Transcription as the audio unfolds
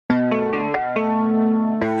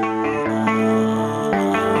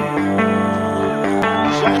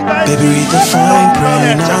Baby, read the fine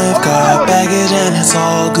print. I've got baggage and it's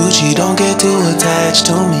all Gucci. Don't get too attached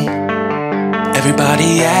to me.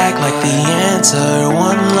 Everybody act like the answer.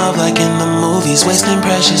 One love like in the movies. Wasting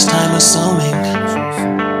precious time assuming.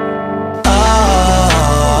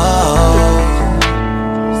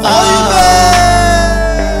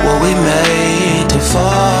 What we made to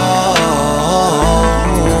fall.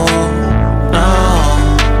 No,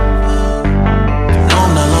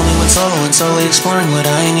 I'm not lonely when solo and solely exploring what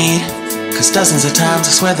I need. Cause dozens of times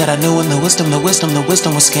I swear that I knew when the wisdom was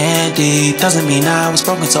scanty. Doesn't mean I was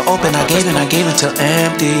broken so open, I gave it till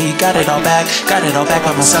empty. Got it all back by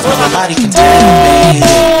myself, but nobody can tell me.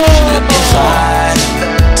 If I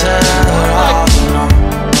turn off,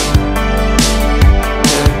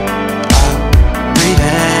 breathe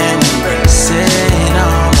in, sit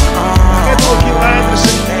on my own.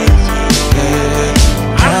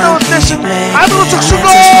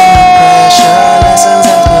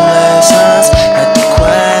 Had to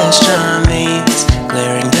question these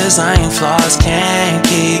glaring design flaws. Can't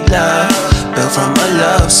keep love built from a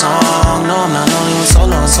love song. No, I'm not only with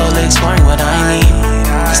solo and solely exploring what I need.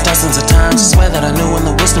 Cause dozens of times I swear that I knew when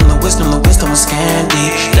the wisdom was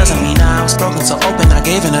scanty. Doesn't mean I was broken so open. I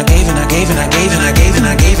gave it. And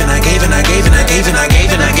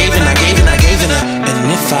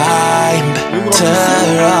if I'm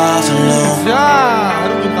better off alone,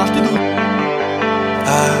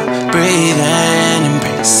 breathe in,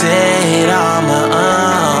 embrace it on my own.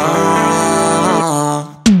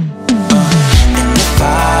 And if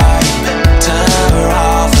I'm better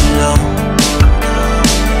off alone,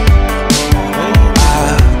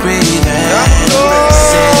 breathe in,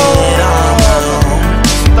 embrace it on my own.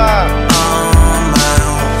 On my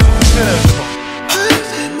own. I've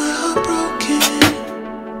had my heart broken,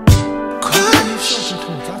 crushed,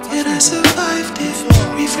 yet I survived it.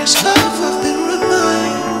 Refresh love, I've been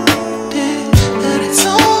reminded that it's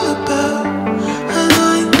all about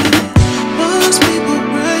alignment. Most people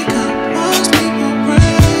break up, but even when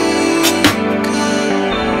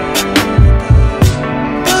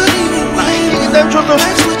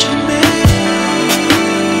life's what you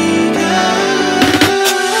make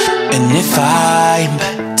up. And if I'm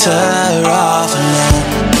better off alone,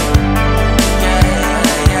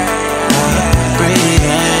 breathe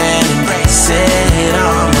in, embrace it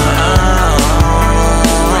on my own.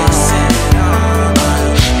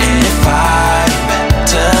 And if I'm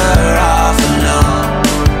better off alone,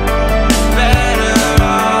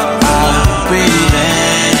 I'll breathe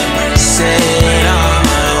in, embrace it on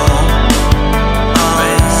my own.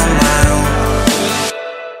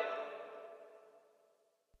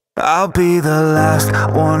 I'll be the last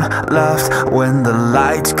one left when the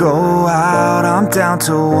lights go out. I'm down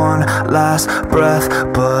to one last breath,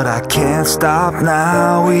 but I can't stop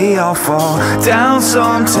now. We all fall down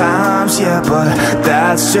sometimes, yeah, but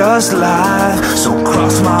that's just life. So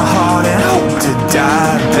cross my heart and hope to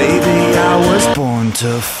die. Baby, I was born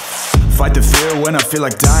to fight the fear when I feel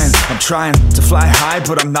like dying. I'm trying to fly high,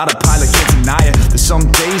 but I'm not a pilot, can't deny it. There's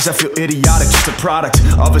some days I feel idiotic, just a product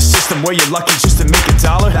of a system where you're lucky just to make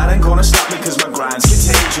 $1. That ain't gonna stop me cause my grind's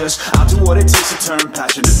contagious. I'll do what it takes to turn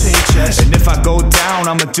passion to paychecks. And if I go down,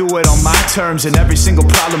 I'ma do it on my terms. And every single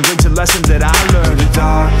problem brings a lesson that I learned. The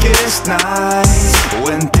darkest nights,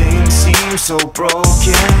 when things seem so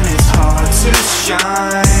broken, it's hard to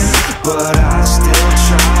shine, but I still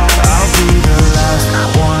try. I'll be the last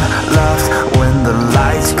one left when the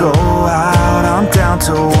lights go out. I'm down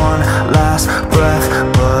to one last breath,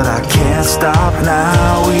 but I can't stop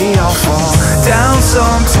now. We all fall down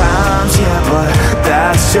sometimes, yeah, but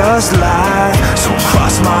that's just life. So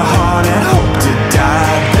cross my heart and hope to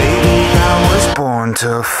die. Baby, I was born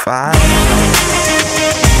to fight.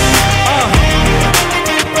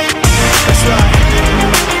 That's right.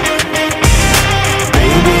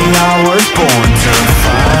 Baby, I was born to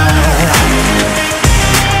fight.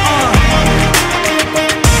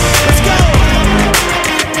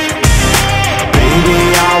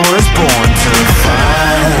 Born to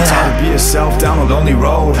fight. It's hard to be yourself down a lonely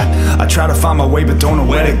road. I try to find my way but don't know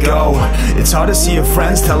where to go. It's hard to see your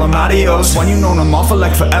friends, tell them adios. When you know them all for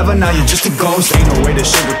like forever, now you're just a ghost. Ain't no way to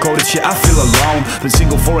sugarcoat it, shit, I feel alone. Been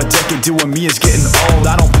single for a decade, doing me is getting old.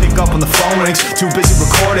 I don't pick up when the phone rings, too busy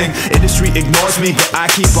recording. Industry ignores me, but I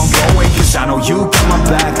keep on going. Cause I know you got my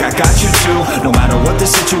back, I got you too. No matter what the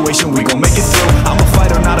situation, we gon' make it through. I'm a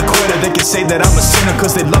fighter, not a quitter. They can say that I'm a sinner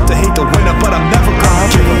cause they love to hate the winner, but I'm never gonna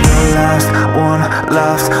give up. The last one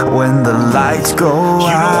left when the lights go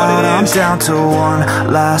out. I'm down to one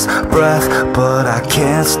last breath, but I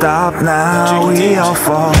can't stop now. We all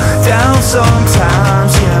fall down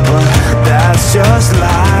sometimes, yeah, but that's just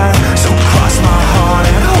life. So cross my heart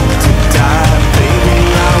and hope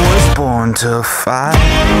to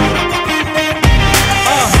fight.